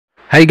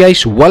Hi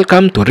guys,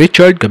 welcome to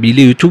Richard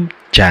Cabile YouTube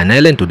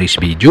channel, and today's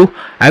video,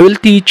 I will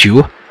teach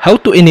you how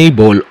to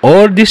enable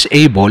or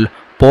disable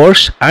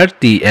force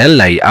RTL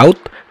layout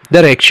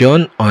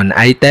direction on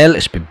itel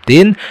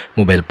S15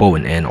 mobile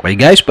phone. And okay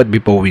guys, but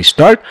before we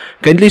start,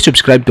 kindly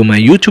subscribe to my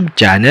YouTube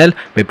channel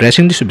by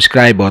pressing the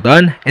subscribe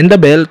button and the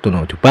bell to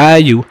notify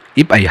you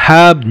if I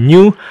have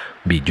new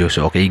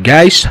videos. Okay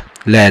guys,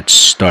 let's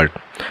start.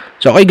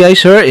 So okay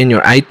guys, here in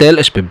your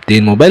itel S15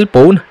 mobile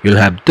phone,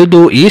 you'll have to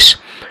do is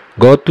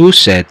go to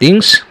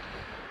settings.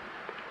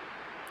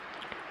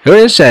 Here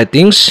in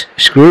settings,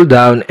 scroll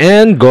down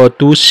and go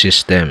to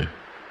system.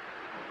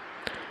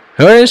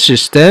 Here in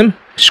system,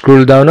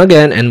 scroll down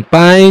again and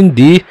find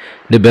the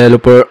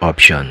developer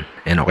option.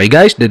 And okay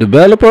guys, the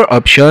developer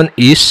option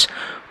is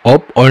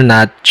off or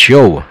not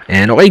show.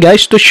 And okay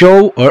guys, to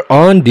show or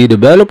on the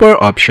developer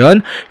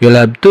option, you'll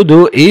have to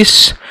do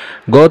is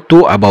go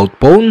to about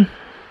phone.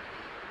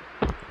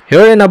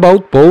 Here in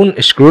about phone,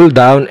 scroll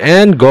down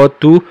and go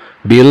to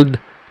build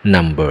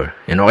number.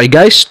 And okay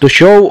guys, to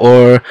show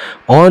or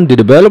on the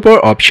developer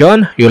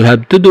option, you'll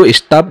have to do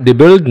is tap the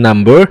build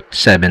number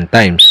 7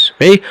 times.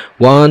 Okay,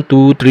 1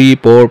 2 3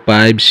 4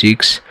 5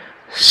 6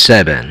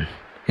 7,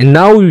 and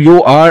now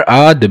you are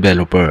a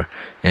developer.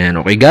 And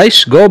okay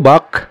guys, go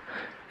back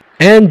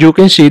and you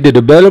can see the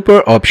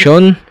developer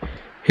option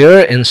here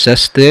in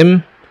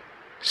system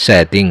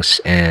settings,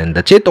 and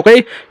that's it.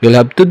 Okay, you'll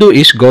have to do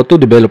is go to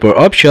developer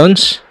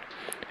options.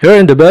 Here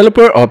in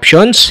developer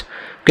options,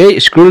 okay,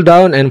 scroll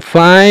down and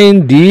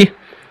find the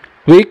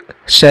quick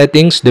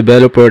settings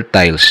developer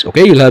tiles.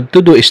 Okay, you'll have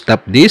to do is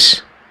tap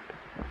this.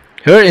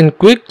 Here in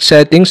quick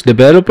settings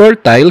developer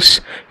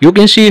tiles, you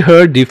can see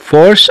here the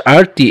force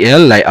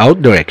RTL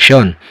layout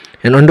direction.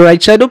 And on the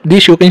right side of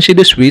this, you can see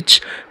the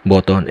switch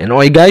button. And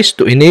okay guys,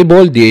 to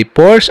enable the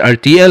force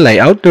RTL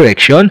layout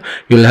direction,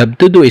 you'll have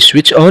to do is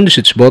switch on the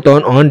switch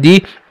button on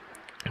the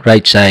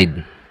right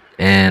side.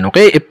 And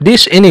okay, if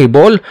this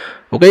enable,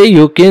 okay,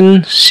 you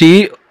can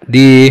see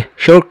the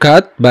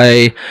shortcut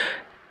by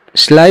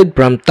slide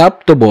from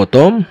top to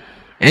bottom,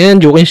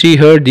 and you can see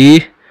here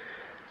the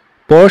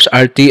force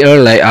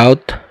RTL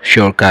layout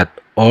shortcut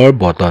or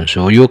button.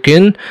 So you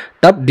can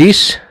tap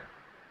this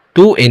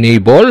to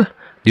enable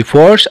the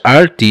force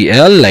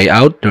RTL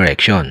layout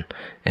direction,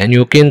 and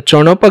you can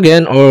turn off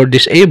again or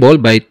disable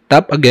by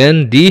tap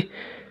again the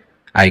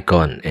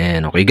icon.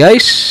 And okay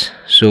guys,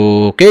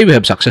 so okay, we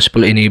have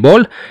successfully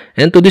enabled.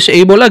 And to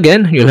disable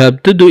again, you'll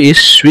have to do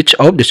is switch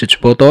off the switch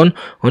button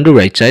on the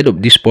right side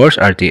of this force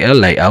RTL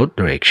layout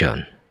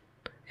direction.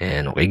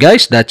 And okay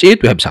guys, that's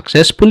it. We have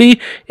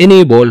successfully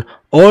enabled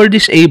or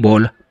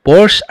disabled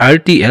force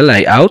RTL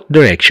layout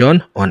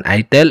direction on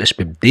itel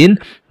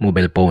S15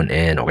 mobile phone.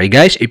 And okay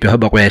guys, if you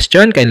have a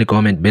question, kindly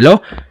comment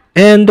below.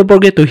 And don't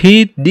forget to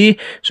hit the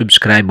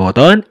subscribe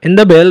button and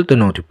the bell to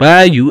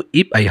notify you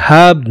if I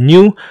have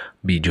new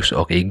videos.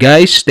 Okay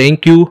guys,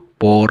 thank you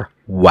for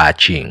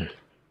watching.